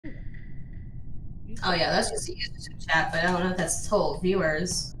Oh yeah, that's just a YouTube chat, but I don't know if that's told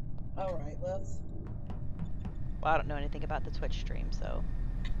viewers. Alright, let's... Well, I don't know anything about the Twitch stream, so...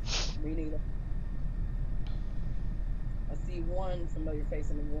 Me neither. I see one familiar face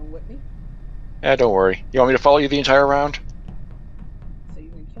in the room with me. Yeah, don't worry. You want me to follow you the entire round? So you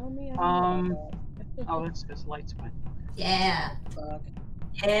can kill me? I don't know about that. Oh, it's because lights went. Yeah. Fuck.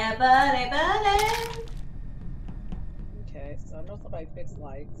 Yeah, buddy. Okay, so I know somebody fixed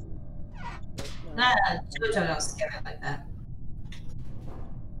lights. Nah, Jojo don't scare me like that.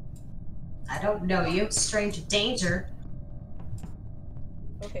 I don't know you, stranger danger.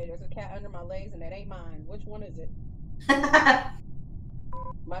 Okay, there's a cat under my legs and that ain't mine. Which one is it?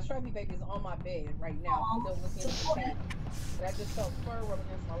 My stripy baby is on my bed right now. I'm still looking at the cat. But I just felt fur rubbing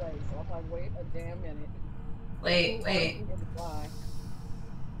against my legs. So I'm like, wait a damn minute. Wait. Why?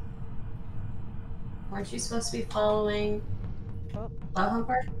 Weren't you supposed to be following Love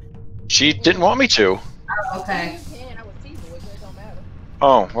Humper? She didn't want me to. Oh, okay. You can. I was teasing with you. It don't matter.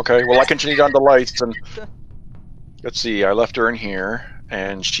 Oh, okay. Well, I continued on the lights, and let's see. I left her in here,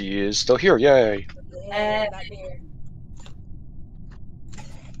 and she is still here. Yay! Yeah, not there.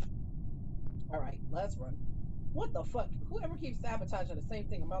 All right, let's run. What the fuck? Whoever keeps sabotaging the same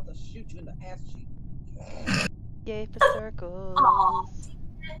thing, I'm about to shoot you in the ass cheek. Yay for circles. Aw.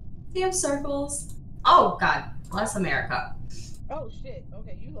 Damn circles. Oh god, bless America. Oh shit.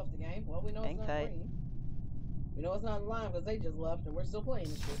 Okay, you left the game. Well, we know it's not green. We know it's not live because they just left and we're still playing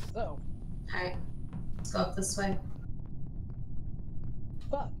this shit. So. Alright, let's go up this way.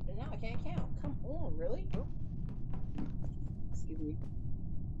 Fuck, and now I can't count. Come on, really? Excuse me.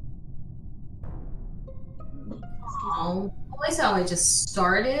 Oh, at least I only just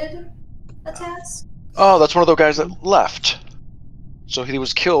started a task. Oh, that's one of those guys that left. So he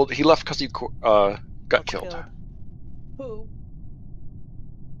was killed. He left because he got killed. Who?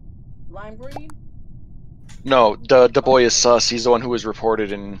 Lime green? No, the boy is sus. He's the one who was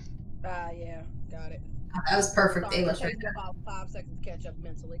reported in. Yeah, got it. Oh, that was perfect Sorry, English it right takes me there. about 5 seconds to catch up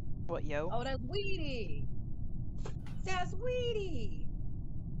mentally. What, yo? Oh, that's Weedy. That's Weedy.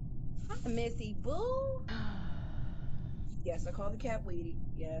 Hi, Missy Boo. Yes, I call the cat Weedy.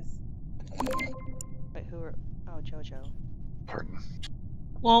 Yes. Wait, who are... Oh, Jojo. Pardon.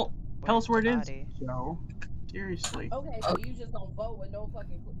 Well, tell Where's us where it the is, body? Joe. Seriously. Okay, so you just don't vote with no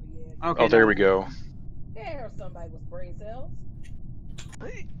fucking... Yeah. Okay, Oh, there we go. There's somebody with brain cells.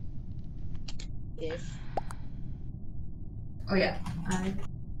 Ish. Oh yeah. I'm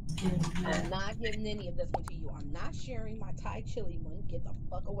not giving any of this one to you. I'm not sharing my Thai chili one. Get the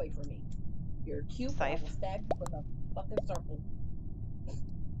fuck away from me. You're cute, but I will stab you with a fucking circle.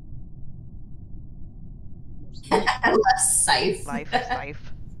 I love Scythe.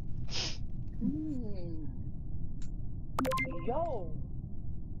 Scythe. Yo.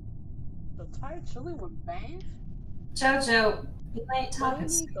 The Thai chili with bangs? Jojo, you ain't talking.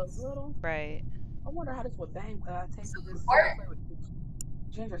 Right. I wonder how this would bang taste of this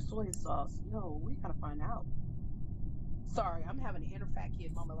ginger soy sauce. Yo, we gotta find out. Sorry, I'm having an inner fat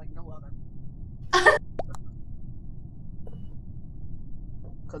kid moment like no other.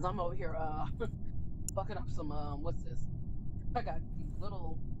 Cause I'm over here fucking up some what's this? I got these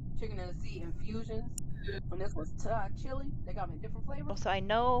little chicken and sea infusions. And this was Thai chili. They got me different flavors. Also, I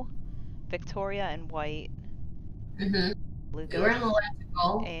know Victoria and White. Lucas. We were in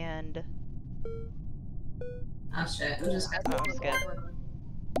electrical. And... Oh shit, I'm just gonna... Oh, skip.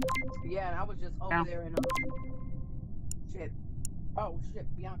 Yeah, and I was just over there in shit. Oh shit,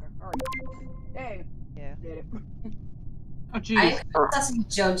 Bianca, hurry. Hey. Yeah. Did it. Oh jeez. I was asking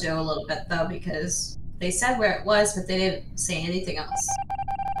Jojo a little bit though because they said where it was, but they didn't say anything else.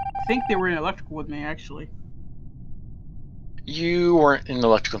 I think they were in electrical with me, actually. You weren't in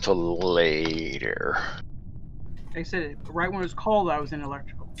electrical until later. They said it right when it was called. I was in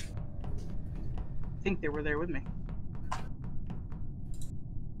electrical. I think they were there with me.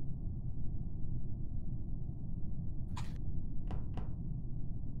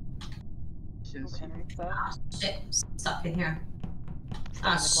 Oh shit, I'm stuck in here.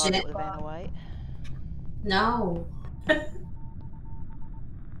 Oh shit. shit. Vanna White. No. Oh,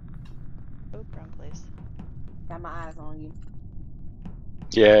 wrong place. Got my eyes on you.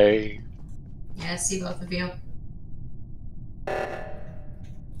 Yay. Yeah, I see both of you.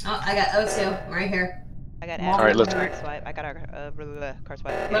 Oh, I got O2 right here. I got All right, let's card swipe. I got our card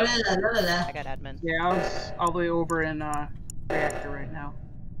swipe. Blah, blah, blah, blah, blah. I got admin. Yeah, I was all the way over in reactor right now.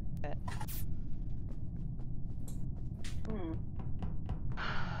 Okay.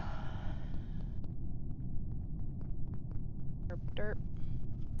 Derp.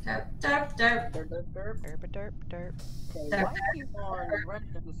 Derp. Derp, derp. Derp, derp, derp. Derp, derp, derp. Okay, Derp, why keep on running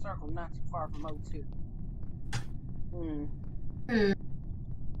in the circle not too far from O2? Hmm.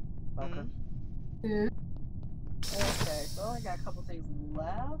 Okay. Hmm. Okay, so I got a couple things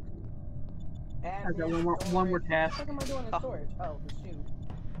left. I got Admin, one more storage. task. What the fuck am I doing in storage? Oh, the shoe.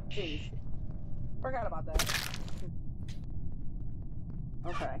 Jeez. Forgot about that.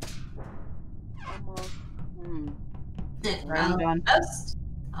 Okay. Almost. I'm done. Almost.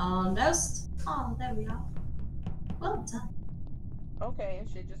 Almost. Oh, there we go. Well done. Okay, and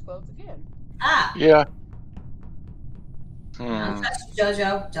shit just closed again. Ah! Yeah. Don't trust you,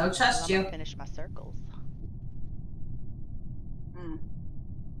 Jojo. Don't trust I'm you. gonna finish my circles.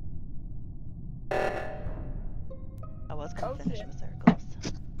 I was gonna finish shit. my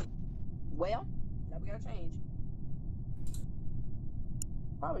circles. Well, now we gotta change.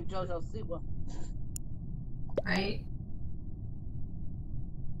 Probably JoJo Siwa. Right?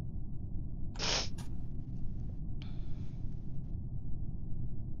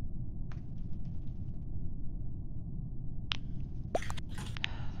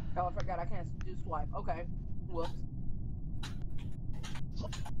 Oh, I forgot I can't do swipe. Okay. Whoops.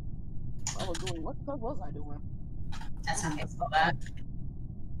 I was doing, what the fuck was I doing? That's how I spell that.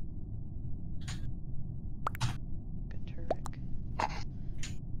 Good Turek.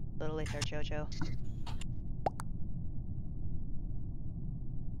 A little late there, Jojo.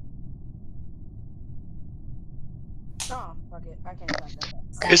 Oh, fuck it. I can't find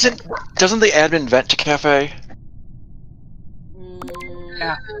that. Doesn't the admin vent to cafe?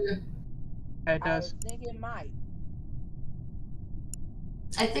 Yeah. Yeah, it I does. think it might.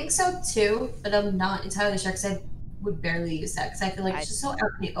 I think so too, but I'm not entirely sure because I would barely use that because I feel like it's just so out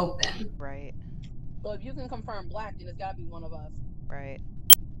in the open. Right. So if you can confirm black, then it's gotta be one of us. Right.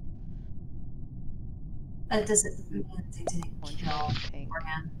 That doesn't mean they didn't Orange, kill pink.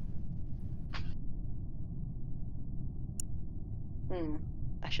 Morgan.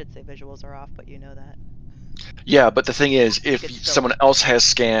 I should say visuals are off, but you know that. Yeah, but the thing is, if could still- someone else has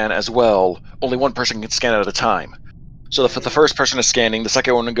scan as well, only one person can scan at a time. So if the first person is scanning, the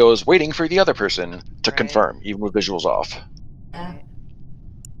second one goes waiting for the other person to Right. confirm, even with visuals off. Yeah. Right.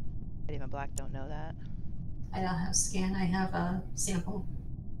 Even Black don't know that. I don't have scan, I have a sample.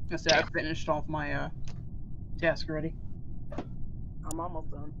 Just I finished off my task already. I'm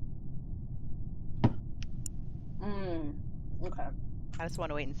almost done. Okay. I just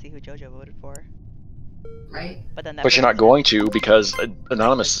want to wait and see who Jojo voted for. Right? But then that But you're not going to because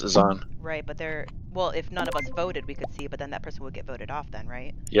Anonymous is on. Right, but they're well, if none of us voted, we could see, but then that person would get voted off then,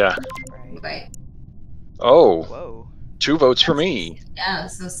 right? Yeah. Right. Right. Oh, Whoa. 2 votes for me. Yeah,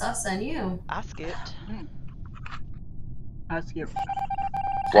 so sus on you. I skipped. I skip.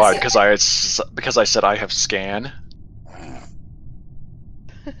 Why? Because I said I have scan.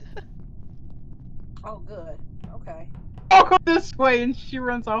 Oh, good. Okay. I'll go this way, and she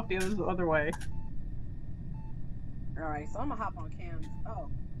runs off the other way. Alright, so I'm gonna hop on cams. Oh.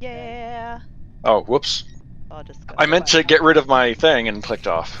 Yeah. Oh, whoops. I'll just go. I meant to get rid of my thing and clicked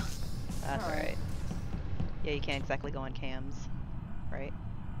off. That's Alright. alright. Yeah, you can't exactly go on cams, right?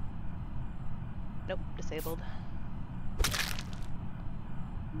 Nope, disabled.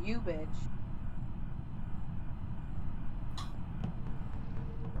 You bitch.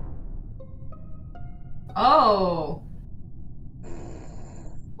 Oh.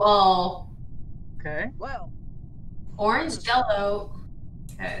 Well, Okay. Well, orange, yellow.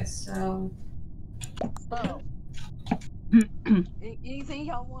 Okay, so. so. Anything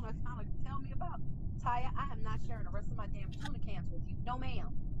y'all want to kind of tell me about? Taya, I am not sharing the rest of my damn tuna cans with you. No, ma'am.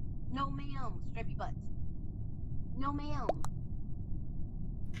 No, ma'am, Strippy Butts. No, ma'am.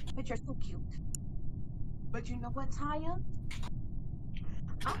 But you're so cute. But you know what, Taya?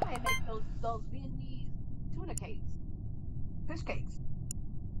 I might make those Vietnamese tuna cakes. Fish cakes.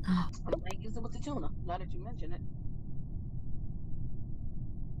 Oh. I might use it with the tuna, now that you mention it.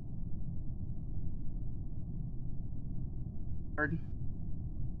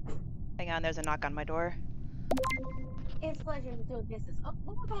 Hang on, there's a knock on my door. It's a pleasure to do business. Oh,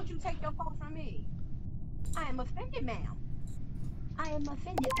 why don't you take your phone from me? I am offended, ma'am. I am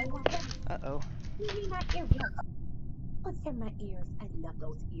offended. I want everything. Uh-oh. Give me my ears. What's in my ears? I love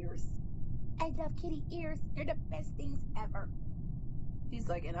those ears. I love kitty ears. They're the best things ever. She's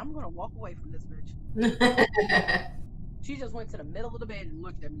like, and I'm gonna walk away from this bitch. She just went to the middle of the bed and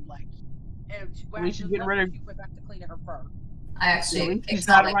looked at me like, and she, At least she's getting rid of- she went back to cleaning her fur. I actually She's kicked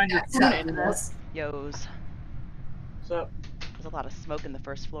not all around my your cats tuna out of anymore. this. Yo's. So, There's a lot of smoke in the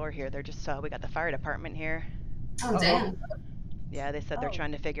first floor here. They're just, we got the fire department here. Oh, damn. Yeah, they said they're Oh.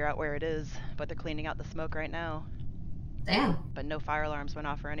 trying to figure out where it is, but they're cleaning out the smoke right now. Damn. But no fire alarms went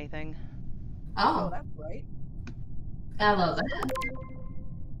off or anything. Oh, Oh, that's great. I love that.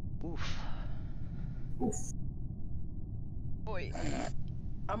 Oof. Oof. Boy.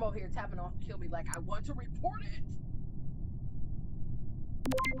 I'm over here tapping off Kill Me like I want to report it.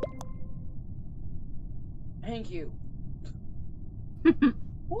 Thank you. Who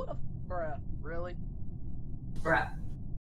the bruh? Really? Bruh.